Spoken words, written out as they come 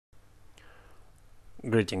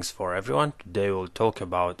Greetings for everyone. Today we'll talk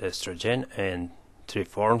about estrogen and three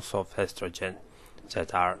forms of estrogen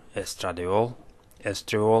that are estradiol,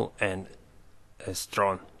 estriol, and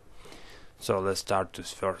estrone. So let's start with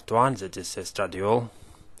the first one, that is estradiol.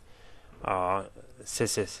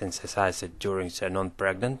 This is synthesized during the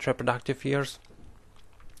non-pregnant reproductive years,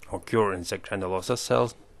 occur in the granulosa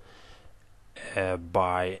cells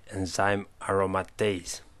by enzyme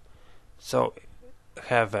aromatase. So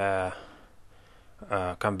have a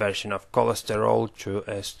conversion of cholesterol to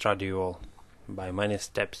estradiol by many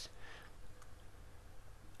steps.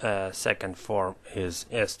 Second form is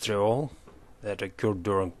estriol that occur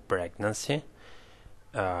during pregnancy.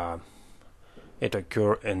 It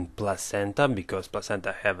occurs in placenta because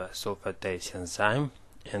placenta have a sulfatase enzyme,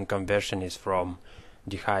 and conversion is from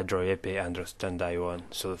dehydroepiandrostenedione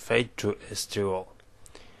sulfate to estriol.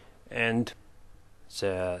 And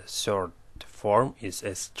the third form is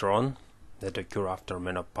estrone that occur after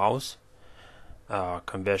menopause.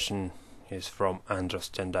 Conversion is from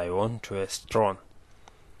androstenedione to estrone.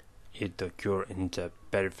 It occurs in the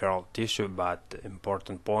peripheral tissue, but the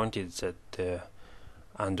important point is that the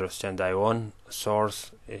androstenedione source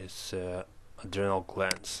is adrenal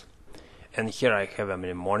glands. And here I have a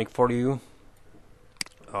mnemonic for you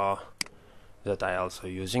that I also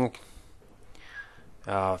using.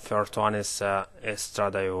 First one is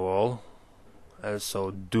estradiol, also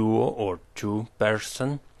duo or two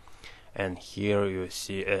person, and here you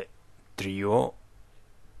see a trio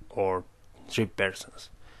or three persons.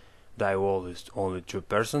 Diol is only two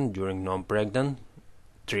persons during non-pregnant.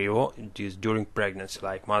 Trio it is during pregnancy,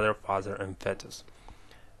 like mother, father, and fetus.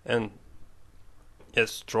 And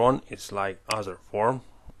estrone is like other form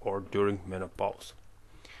or during menopause.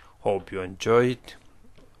 Hope you enjoyed.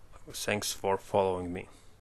 Thanks for following me.